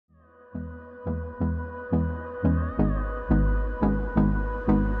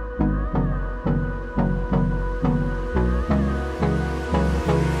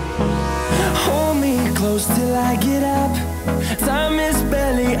close till I get up. Time is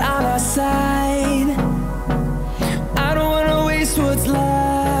barely on our side. I don't wanna waste what's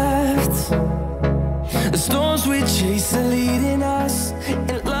left. The storms we chase are leading us,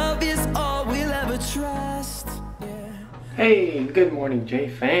 and love is all we'll ever trust. Yeah. Hey, good morning, J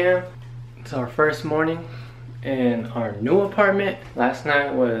fam. It's our first morning in our new apartment. Last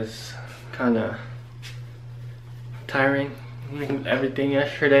night was kind of tiring. We moved everything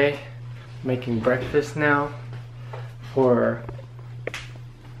yesterday. Making breakfast now for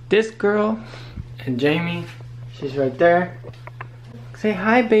this girl and Jamie. She's right there. Say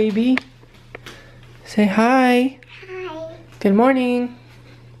hi, baby. Say hi. Hi. Good morning.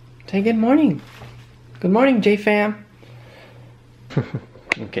 Say good morning. Good morning, J fam.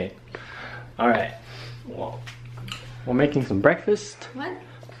 Okay. All right. Well, we're making some breakfast. What?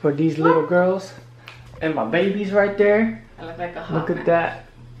 For these little girls and my baby's right there. I look like a hot Look at that.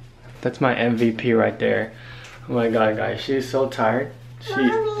 That's my MVP right there. Oh my god, guys, she's so tired.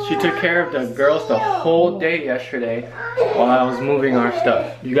 She took care of the girls the whole day yesterday while I was moving our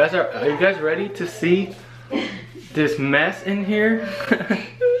stuff. Are you guys ready to see this mess in here?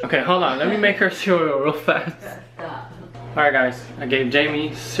 Okay, hold on. Let me make her cereal real fast. Alright guys, I gave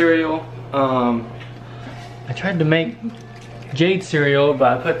Jamie cereal. I tried to make Jade cereal,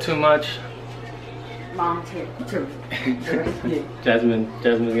 but I put too much. Mom, Jazmin's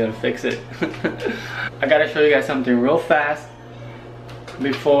gonna fix it. I gotta show you guys something real fast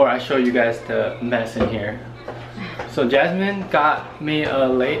before I show you guys the mess in here. So Jazmin got me a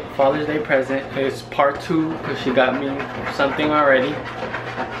late Father's Day present. It's part 2 because she got me something already.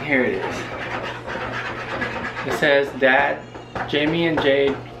 Here it is. It says, Dad, Jamie and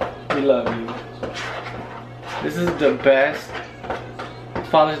Jade, we love you. This is the best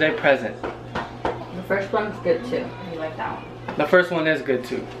Father's Day present. The first one's good too. You like that one? The first one is good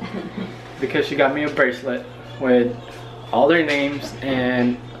too. Because she got me a bracelet with all their names,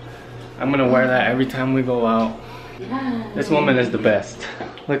 and I'm gonna wear that every time we go out. This woman is the best.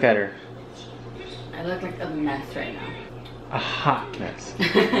 Look at her. I look like a mess right now. A hot mess.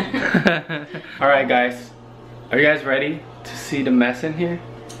 Alright guys, are you guys ready to see the mess in here?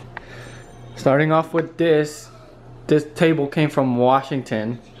 Starting off with this table came from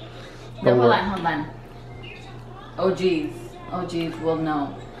Washington. No, hold on. OGs will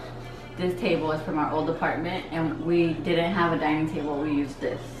know. This table is from our old apartment, and we didn't have a dining table. We used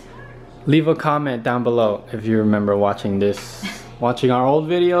this. Leave a comment down below if you remember watching our old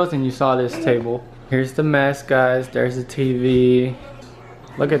videos and you saw this table. Here's the mess, guys. There's the TV.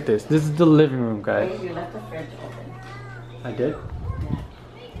 Look at this. This is the living room, guys. You left the fridge open. I did?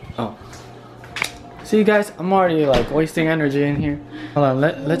 Oh. See, guys, I'm already like wasting energy in here. Hold on,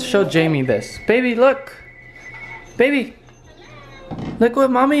 let's show Jamie this. Baby, look. Baby. Look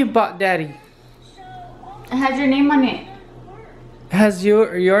what mommy bought daddy. It has your name on it. It has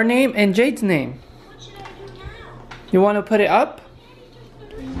your name and Jade's name. You want to put it up?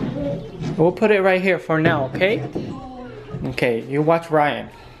 We'll put it right here for now, okay? Okay, you watch Ryan.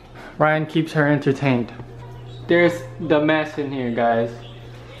 Ryan keeps her entertained. There's the mess in here, guys.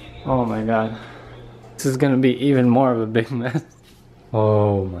 Oh my god. This is gonna be even more of a big mess.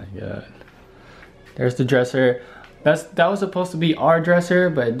 Oh my god. There's the dresser. That was supposed to be our dresser,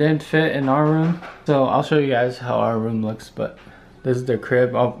 but it didn't fit in our room. So I'll show you guys how our room looks, but this is their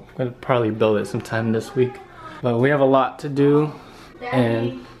crib. I'm gonna probably build it sometime this week. But we have a lot to do. Daddy,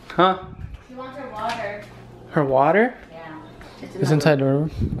 and huh? She wants her water. Her water? Yeah. It's inside the room?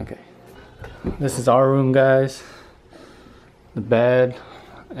 Okay. This is our room, guys. The bed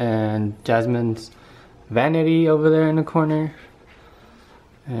and Jazmin's vanity over there in the corner.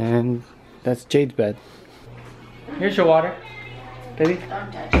 And that's Jade's bed. Here's your water, baby.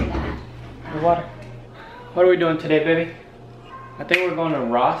 Don't touch that. Your water. What are we doing today, baby? I think we're going to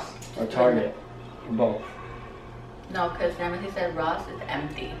Ross or Target. Or both. No, because remember he said Ross is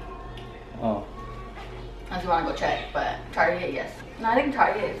empty. Oh. Unless you want to go check, but Target, yes. No, I think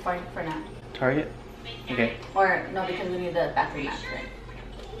Target is fine for now. Target? Okay. Or, no, because we need the bathroom mat, right?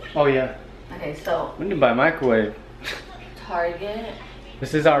 Oh yeah. Okay, so We need to buy a microwave. Target.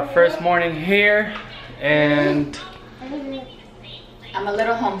 This is our first morning here, and I'm a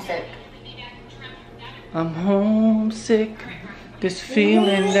little homesick. I'm homesick. This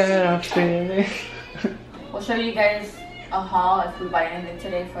feeling that I'm feeling. We'll show you guys a haul if we buy anything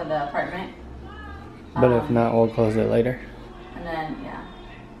today for the apartment. But if not, we'll close it later. And then, yeah.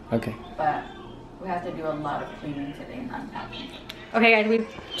 Okay. But we have to do a lot of cleaning today and unpacking. Okay guys, we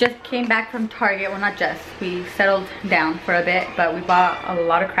just came back from Target. Well, not just. We settled down for a bit, but we bought a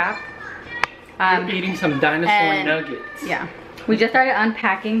lot of crap. We're eating some dinosaur nuggets. Yeah. We just started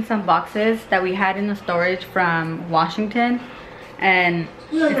unpacking some boxes that we had in the storage from Washington, and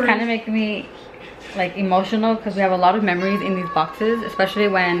it's kind of making me like emotional because we have a lot of memories in these boxes, especially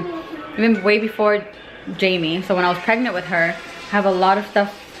when even way before Jamie. So when I was pregnant with her, I have a lot of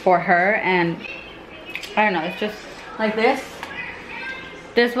stuff for her, and I don't know, it's just like this.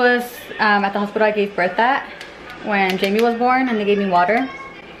 This was at the hospital I gave birth at when Jamie was born, and they gave me water.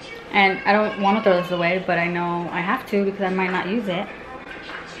 And I don't want to throw this away, but I know I have to because I might not use it.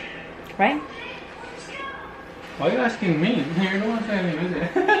 Right? Why are you asking me? You're the one saying to use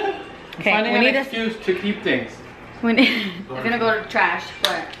it. Okay, finding an excuse to keep things. It's gonna go to trash,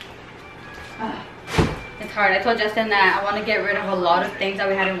 but it's hard. I told Justin that I want to get rid of a lot of things that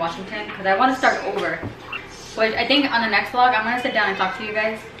we had in Washington because I want to start over. Which I think on the next vlog, I'm gonna sit down and talk to you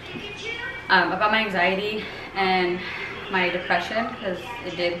guys about my anxiety and my depression, because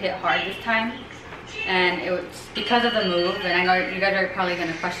it did hit hard this time, and it was because of the move. And I know you guys are probably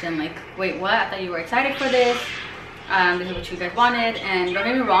gonna question like, wait, what? I thought you were excited for this. This is what you guys wanted, and don't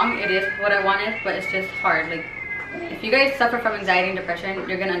get me wrong, it is what I wanted, but it's just hard. Like, if you guys suffer from anxiety and depression,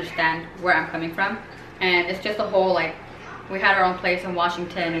 you're gonna understand where I'm coming from. And it's just a whole, like, we had our own place in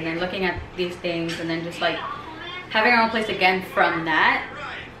Washington, and then looking at these things, and then just like having our own place again from that,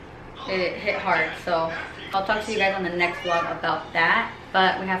 it hit hard. So I'll talk to you guys on the next vlog about that.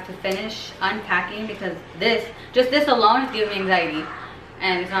 But we have to finish unpacking because just this alone is giving me anxiety,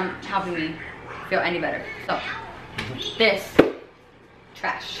 and it's not helping me feel any better. So this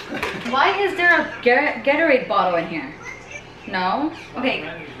trash. Why is there a Gatorade bottle in here? No?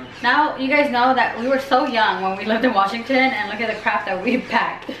 Okay, now you guys know that we were so young when we lived in Washington, and look at the crap that we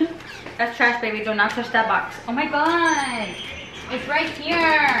packed. That's trash, baby. Do not touch that box. Oh my god, it's right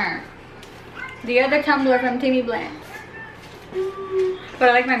here. The other tumbler from Timmy Blends. But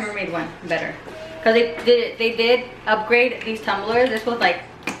I like my mermaid one better because they did upgrade these tumblers. This was like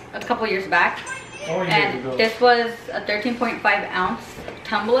a couple years back, and this was a 13.5 ounce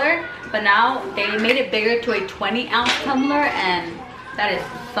tumbler, but now they made it bigger to a 20 ounce tumbler, and that is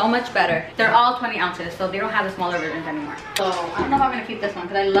so much better. They're all 20 ounces, so they don't have the smaller versions anymore. So I don't know if I'm gonna keep this one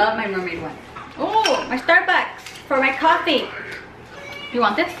because I love my mermaid one. Oh, my Starbucks for my coffee. You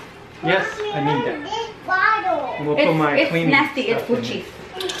want this? Yes, I need that. We'll put my it's cleaning nasty, it's stuff in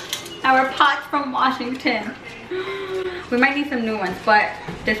Gucci. Our pots from Washington. We might need some new ones, but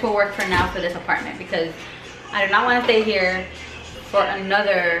this will work for now for this apartment because I do not want to stay here for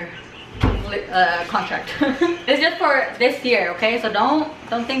another contract. It's just for this year, okay? So don't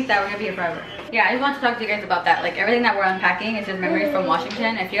think that we're gonna be here forever. Yeah, I just want to talk to you guys about that. Like, everything that we're unpacking is just memories from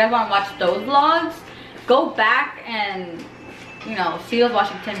Washington. If you guys want to watch those vlogs, go back and, you know, see those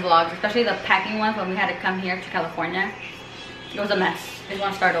Washington vlogs, especially the packing ones when we had to come here to California. It was a mess. I just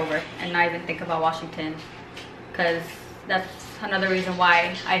want to start over and not even think about Washington, because that's another reason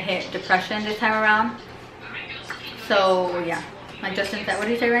why I hit depression this time around. So yeah, like Justin said, what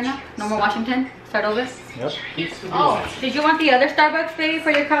did he say right now? No more Washington? Start over? Yep. Oh, did you want the other Starbucks, baby,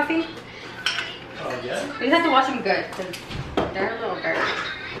 for your coffee? Oh yeah? You just have to wash them good because they're a little dirty.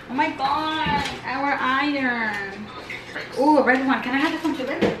 Oh my god, our iron. Ooh, a red one. Can I have this one too,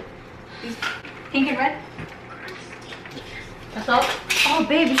 babe? These pink and red? That's all? Oh,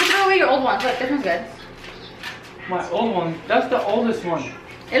 babe, you should throw away your old ones. Look, this one's good. My old one? That's the oldest one.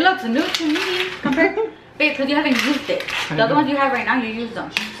 It looks new to me compared. Babe, because you haven't used it. The other ones you have right now, you use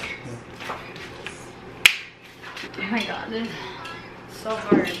them. Oh my god, this is so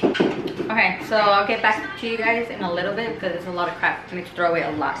hard. Okay, so I'll get back to you guys in a little bit because there's a lot of crap. I need to throw away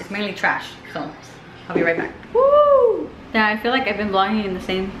a lot. It's mainly trash, so I'll be right back. Woo! Yeah, I feel like I've been vlogging in the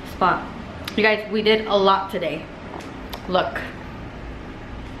same spot. You guys, we did a lot today. Look.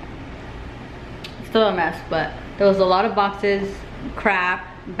 Still a mess, but there was a lot of boxes, crap,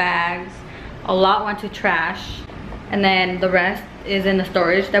 bags. A lot went to trash. And then the rest is in the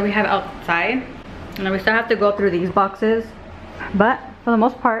storage that we have outside. And then we still have to go through these boxes. But for the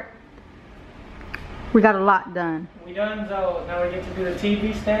most part, we got a lot done. We done, so now we get to do the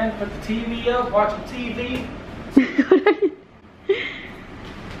TV stand, put the TV up, watch the TV.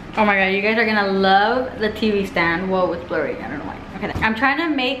 Oh my god, you guys are gonna love the TV stand. Whoa, it's blurry, I don't know why. Okay, I'm trying to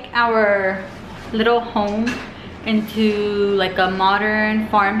make our little home into like a modern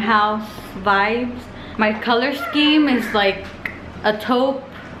farmhouse vibes. My color scheme is like a taupe,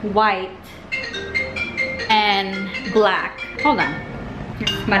 white, and black. Hold on,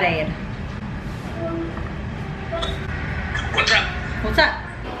 here's my dad. What's up? What's up?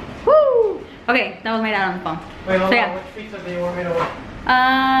 Woo! Okay, that was my dad on the phone. Wait, hold So, on, yeah. which pizza do you want me to order?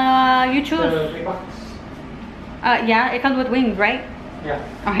 You choose. The big box? Yeah, it comes with wings, right? Yeah.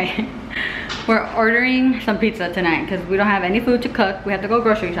 Okay. We're ordering some pizza tonight because we don't have any food to cook. We have to go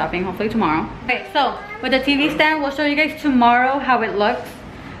grocery shopping, hopefully tomorrow. Okay, so with the TV stand, we'll show you guys tomorrow how it looks.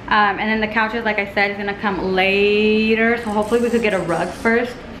 And then the couches, like I said, is gonna come later. So hopefully we could get a rug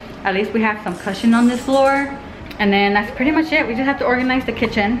first. At least we have some cushion on this floor. And then that's pretty much it. We just have to organize the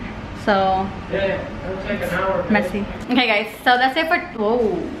kitchen. So yeah, it'll take an hour. messy. Okay guys, so that's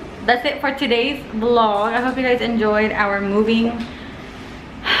it for today's vlog. I hope you guys enjoyed our moving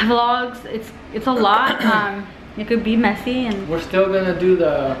vlogs. It's a lot. It could be messy, and we're still gonna do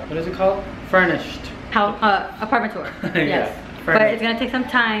the, what is it called? Furnished. Apartment tour. Yes. Yeah, but it's gonna take some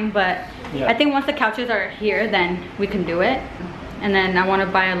time, but yeah. I think once the couches are here, then we can do it. And then I want to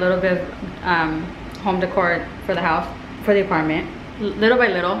buy a little bit of home decor for the house, for the apartment, little by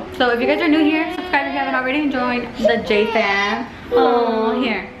little. So if you guys are new here, subscribe if you haven't already, and join the J fam. Oh,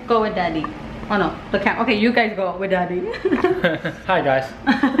 here, go with daddy. Oh no, the cam. Okay, you guys go with daddy. Hi guys.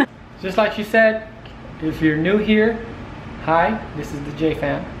 Just like she said, if you're new here, hi, this is the J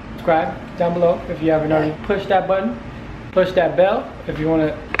fam. Subscribe down below if you haven't already. Push that button, push that bell if you want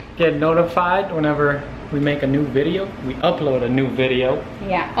to get notified whenever we make a new video. We upload a new video.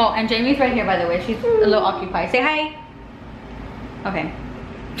 Yeah. Oh, and Jamie's right here, by the way. She's a little occupied. Say hi. Okay.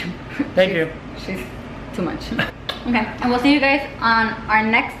 Thank you. She's too much. Okay, and we'll see you guys on our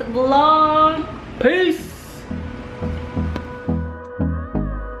next vlog. Peace.